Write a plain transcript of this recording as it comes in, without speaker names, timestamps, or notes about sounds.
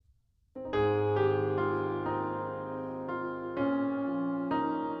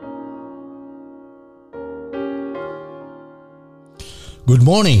Good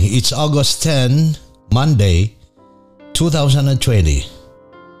morning. It's August 10, Monday, 2020.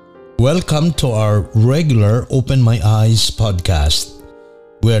 Welcome to our regular Open My Eyes podcast.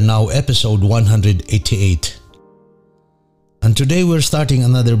 We are now episode 188. And today we're starting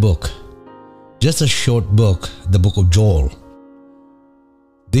another book. Just a short book, the book of Joel.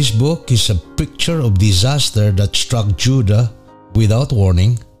 This book is a picture of disaster that struck Judah without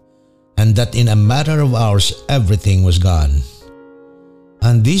warning, and that in a matter of hours everything was gone.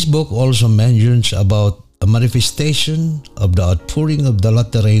 And this book also mentions about a manifestation of the outpouring of the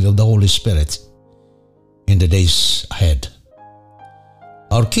latter rain of the Holy Spirit in the days ahead.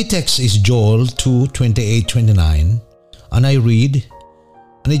 Our key text is Joel 2:28-29, and I read,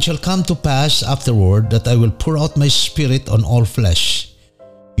 "And it shall come to pass afterward that I will pour out my spirit on all flesh.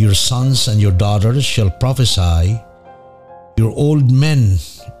 Your sons and your daughters shall prophesy, your old men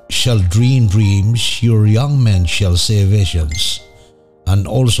shall dream dreams, your young men shall see visions. And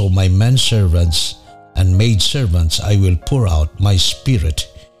also my menservants and maidservants I will pour out my spirit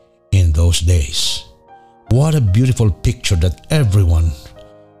in those days." What a beautiful picture that everyone,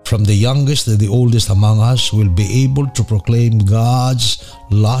 from the youngest to the oldest among us, will be able to proclaim God's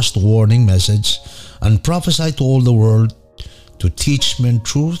last warning message and prophesy to all the world, to teach men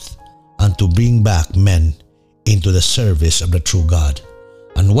truth and to bring back men into the service of the true God.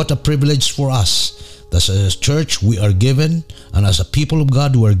 And what a privilege for us that as a church we are given, and as a people of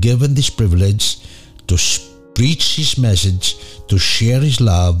God we are given this privilege to preach His message, to share His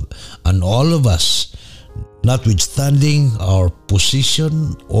love, and all of us, notwithstanding our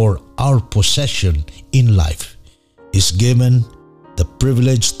position or our possession in life, is given the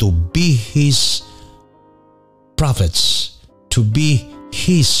privilege to be His prophets, to be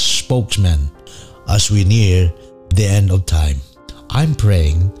His spokesman as we near the end of time. I'm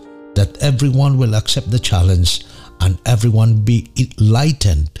praying that everyone will accept the challenge and everyone be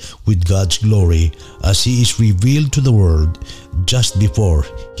enlightened with God's glory as He is revealed to the world just before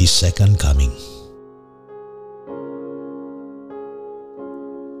His second coming.